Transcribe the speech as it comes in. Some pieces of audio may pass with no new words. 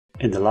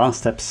In the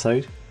last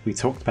episode, we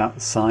talked about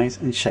the size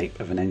and shape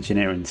of an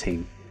engineering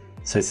team.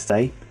 So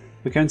today,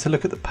 we're going to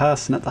look at the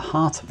person at the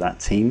heart of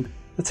that team,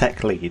 the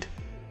tech lead.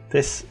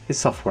 This is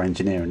Software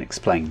Engineering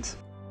Explained.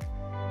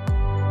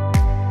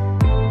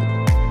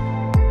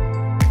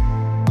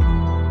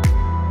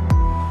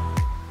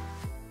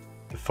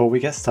 Before we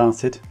get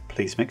started,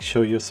 please make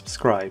sure you're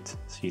subscribed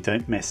so you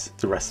don't miss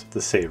the rest of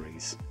the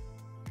series.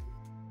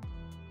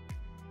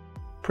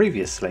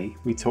 Previously,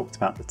 we talked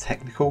about the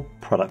technical,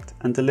 product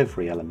and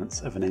delivery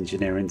elements of an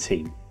engineering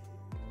team.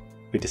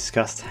 We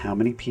discussed how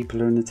many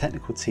people are in the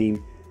technical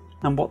team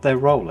and what their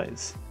role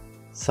is.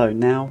 So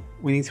now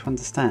we need to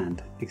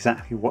understand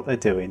exactly what they're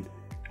doing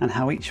and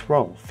how each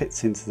role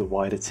fits into the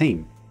wider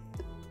team.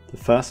 The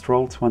first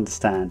role to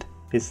understand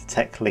is the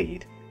tech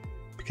lead,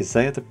 because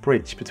they are the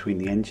bridge between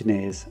the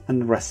engineers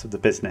and the rest of the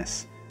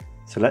business.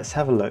 So let's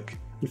have a look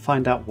and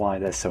find out why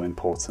they're so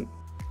important.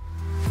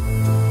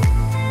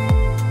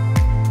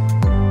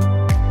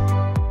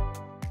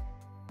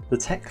 The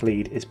tech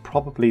lead is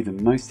probably the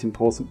most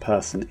important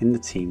person in the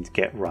team to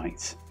get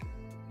right.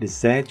 It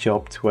is their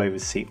job to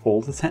oversee all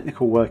the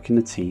technical work in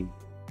the team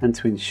and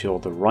to ensure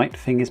the right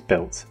thing is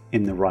built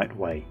in the right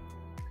way.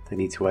 They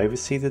need to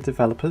oversee the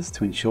developers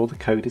to ensure the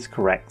code is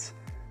correct.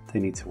 They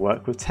need to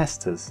work with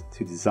testers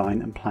to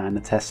design and plan the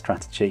test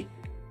strategy,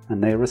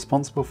 and they are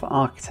responsible for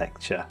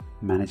architecture,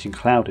 managing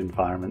cloud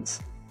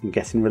environments, and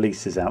getting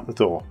releases out the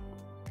door.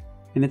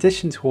 In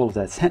addition to all of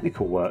their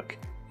technical work,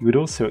 you would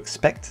also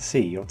expect to see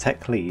your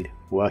tech lead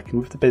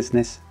working with the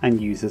business and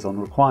users on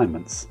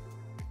requirements.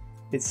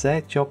 It's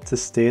their job to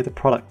steer the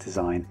product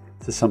design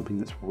to something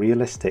that's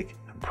realistic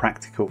and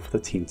practical for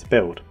the team to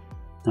build.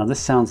 Now this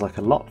sounds like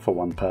a lot for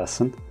one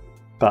person,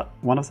 but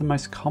one of the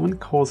most common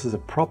causes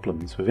of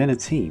problems within a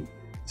team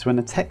is when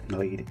the tech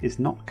lead is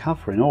not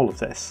covering all of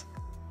this.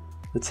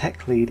 The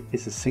tech lead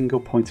is a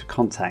single point of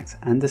contact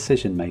and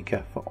decision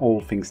maker for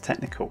all things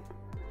technical.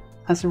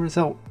 As a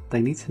result, they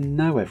need to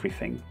know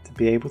everything to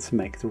be able to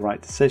make the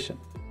right decision.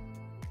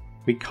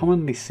 We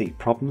commonly see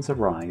problems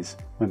arise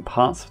when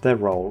parts of their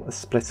role are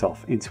split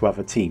off into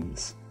other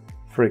teams,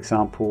 for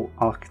example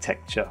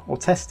architecture or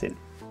testing.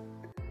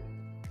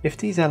 If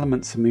these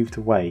elements are moved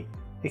away,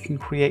 it can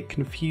create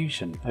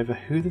confusion over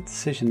who the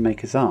decision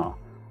makers are,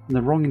 and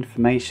the wrong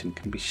information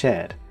can be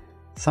shared.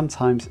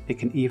 Sometimes it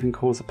can even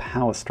cause a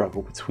power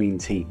struggle between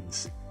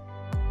teams.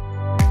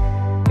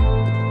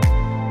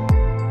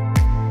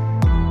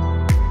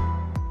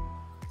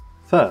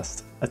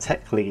 First, a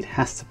tech lead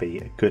has to be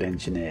a good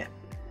engineer.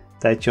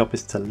 Their job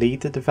is to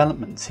lead the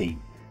development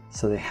team,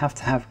 so they have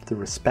to have the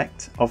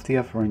respect of the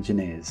other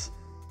engineers.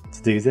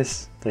 To do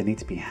this, they need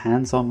to be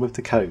hands-on with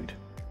the code.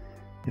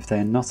 If they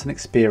are not an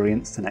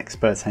experienced and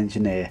expert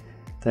engineer,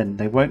 then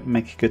they won't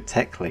make a good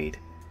tech lead.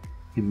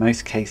 In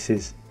most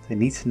cases, they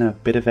need to know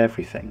a bit of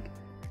everything.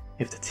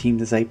 If the team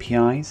does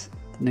APIs,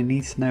 then they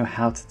need to know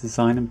how to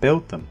design and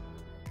build them.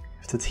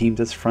 If the team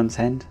does front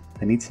end,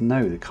 they need to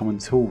know the common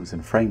tools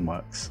and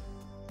frameworks.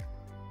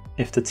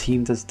 If the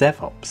team does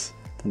DevOps,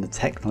 then the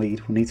tech lead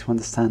will need to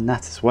understand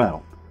that as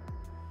well.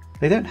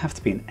 They don't have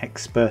to be an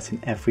expert in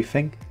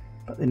everything,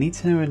 but they need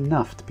to know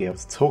enough to be able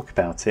to talk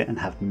about it and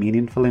have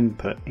meaningful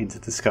input into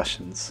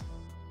discussions.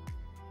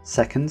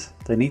 Second,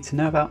 they need to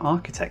know about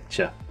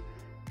architecture.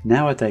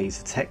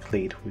 Nowadays, a tech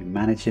lead will be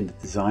managing the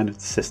design of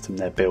the system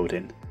they're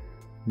building.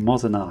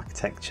 Modern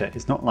architecture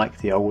is not like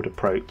the old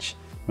approach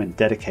when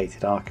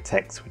dedicated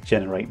architects would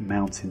generate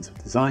mountains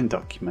of design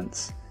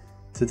documents.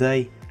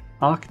 Today,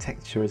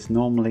 architecture is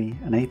normally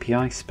an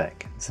API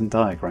spec and some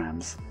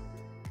diagrams.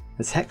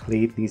 The tech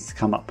lead needs to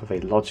come up with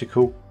a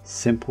logical,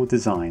 simple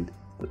design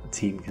that the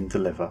team can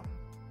deliver.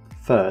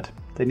 Third,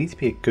 they need to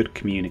be a good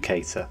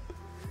communicator.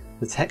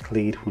 The tech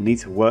lead will need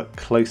to work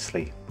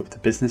closely with the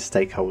business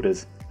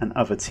stakeholders and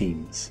other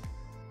teams.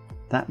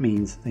 That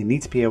means they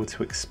need to be able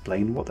to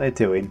explain what they're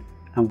doing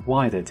and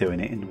why they're doing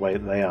it in the way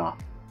that they are,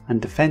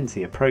 and defend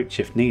the approach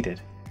if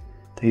needed.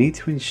 They need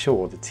to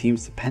ensure the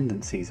team's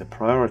dependencies are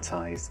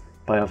prioritised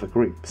by other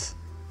groups,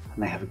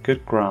 and they have a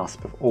good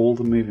grasp of all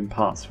the moving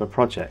parts of a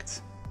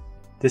project.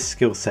 This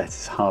skill set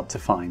is hard to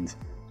find,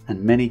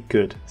 and many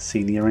good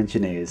senior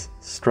engineers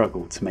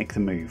struggle to make the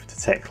move to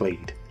tech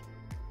lead.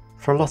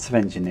 For a lot of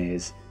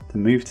engineers, the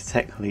move to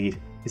tech lead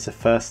is the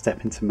first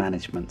step into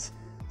management,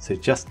 so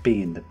just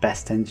being the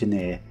best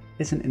engineer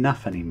isn't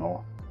enough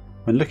anymore.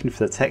 When looking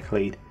for the tech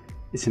lead,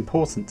 it's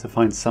important to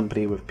find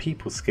somebody with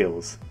people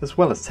skills as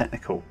well as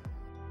technical.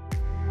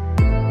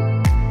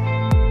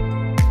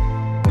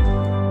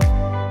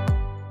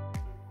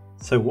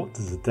 So what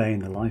does a day in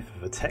the life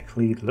of a tech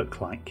lead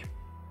look like?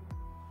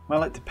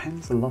 Well, it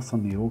depends a lot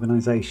on the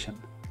organisation,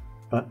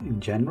 but in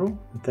general,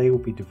 the day will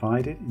be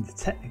divided into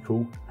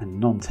technical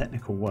and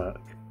non-technical work.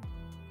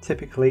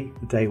 Typically,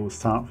 the day will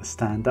start with a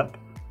stand-up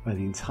where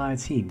the entire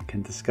team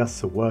can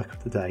discuss the work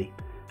of the day,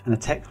 and a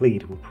tech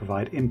lead will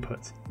provide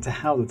input into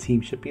how the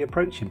team should be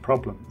approaching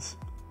problems.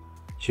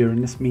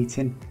 During this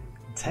meeting,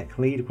 the tech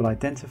lead will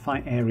identify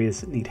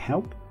areas that need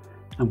help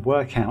and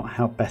work out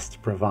how best to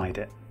provide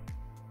it.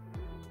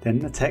 Then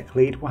the tech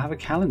lead will have a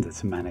calendar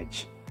to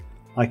manage.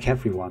 Like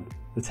everyone,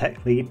 the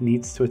tech lead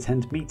needs to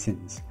attend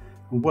meetings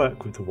and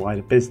work with the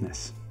wider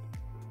business.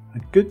 A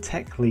good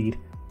tech lead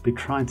will be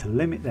trying to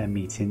limit their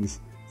meetings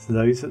to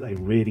those that they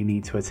really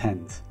need to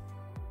attend.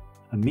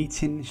 A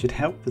meeting should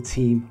help the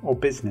team or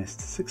business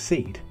to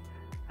succeed,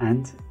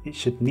 and it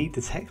should need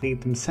the tech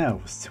lead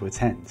themselves to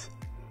attend.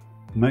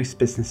 Most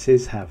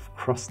businesses have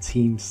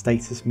cross-team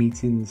status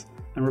meetings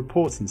and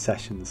reporting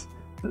sessions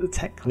that the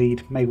tech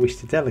lead may wish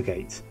to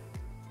delegate,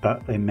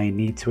 but they may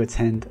need to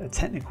attend a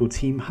technical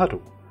team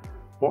huddle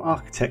or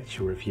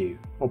architecture review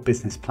or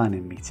business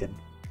planning meeting.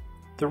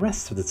 The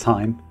rest of the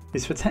time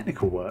is for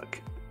technical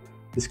work.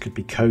 This could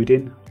be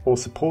coding or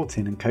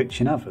supporting and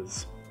coaching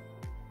others.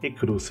 It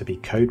could also be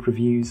code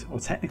reviews or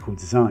technical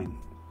design.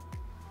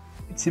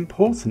 It's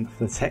important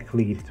for the tech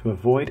lead to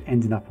avoid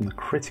ending up on the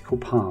critical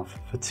path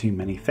for too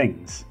many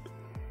things.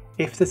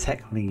 If the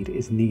tech lead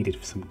is needed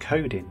for some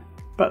coding,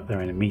 but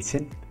they're in a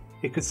meeting,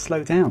 it could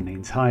slow down the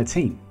entire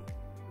team.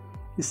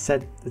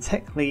 Instead, the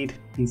tech lead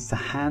needs to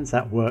hand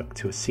that work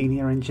to a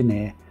senior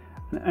engineer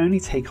and only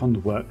take on the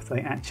work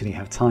they actually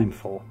have time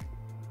for.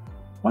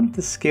 One of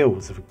the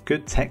skills of a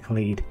good tech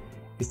lead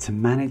is to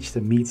manage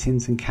the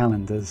meetings and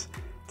calendars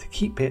to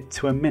keep it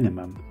to a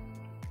minimum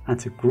and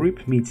to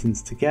group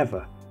meetings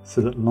together so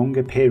that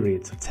longer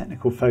periods of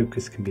technical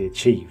focus can be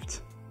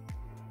achieved.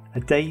 A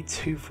day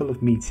too full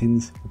of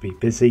meetings will be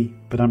busy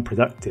but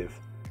unproductive,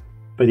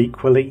 but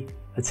equally,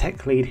 a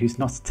tech lead who's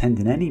not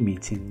attending any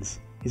meetings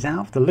is out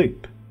of the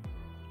loop.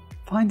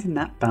 Finding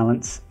that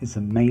balance is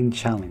the main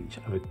challenge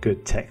of a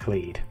good tech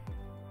lead.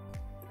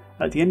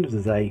 At the end of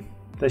the day,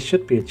 there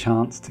should be a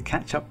chance to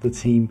catch up with the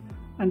team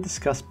and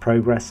discuss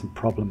progress and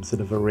problems that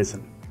have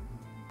arisen,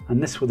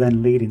 and this will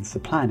then lead into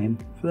planning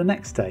for the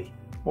next day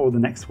or the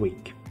next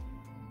week.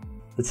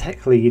 The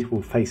tech lead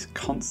will face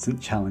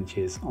constant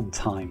challenges on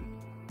time.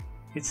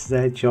 It's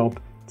their job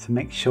to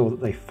make sure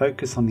that they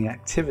focus on the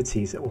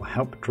activities that will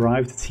help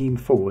drive the team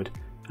forward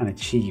and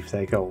achieve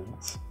their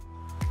goals.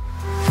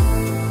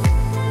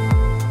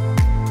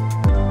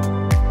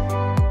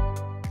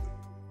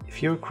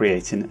 If you're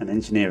creating an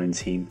engineering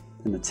team,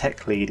 then the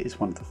tech lead is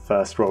one of the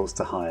first roles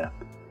to hire.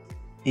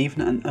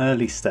 Even at an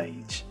early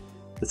stage,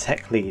 the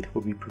tech lead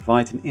will be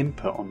providing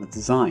input on the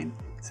design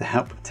to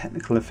help with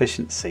technical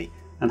efficiency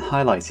and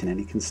highlighting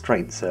any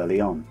constraints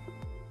early on.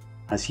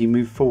 As you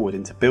move forward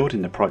into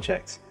building the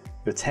project,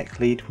 your tech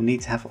lead will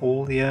need to have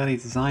all the early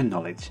design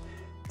knowledge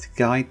to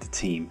guide the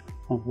team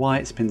on why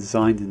it's been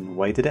designed in the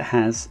way that it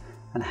has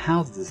and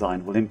how the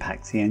design will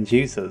impact the end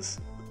users.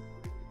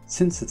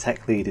 Since the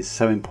tech lead is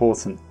so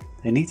important,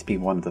 they need to be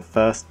one of the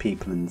first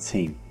people in the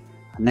team,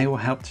 and they will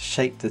help to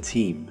shape the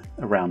team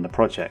around the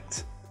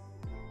project.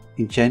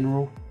 In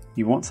general,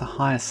 you want to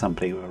hire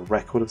somebody with a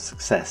record of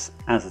success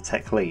as a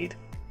tech lead.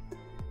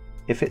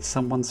 If it's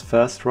someone's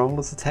first role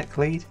as a tech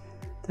lead,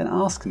 then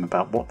ask them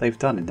about what they've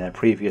done in their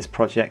previous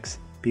projects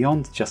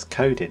beyond just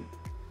coding.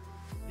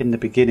 In the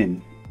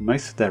beginning,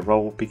 most of their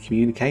role will be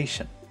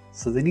communication,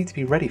 so they need to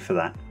be ready for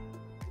that.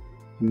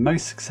 In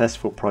most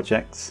successful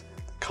projects,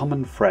 the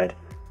common thread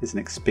is an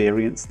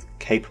experienced,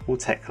 capable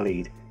tech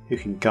lead who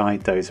can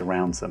guide those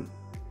around them.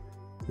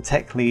 The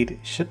tech lead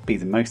should be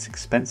the most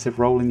expensive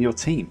role in your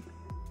team,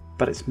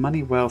 but it's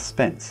money well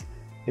spent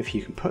if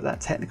you can put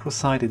that technical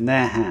side in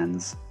their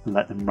hands and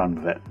let them run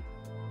with it.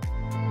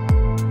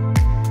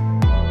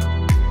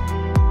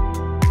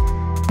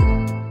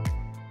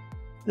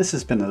 This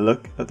has been a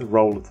look at the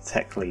role of the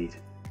tech lead.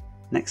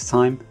 Next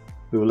time,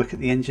 we will look at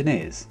the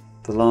engineers,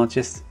 the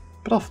largest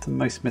but often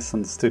most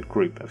misunderstood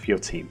group of your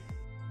team.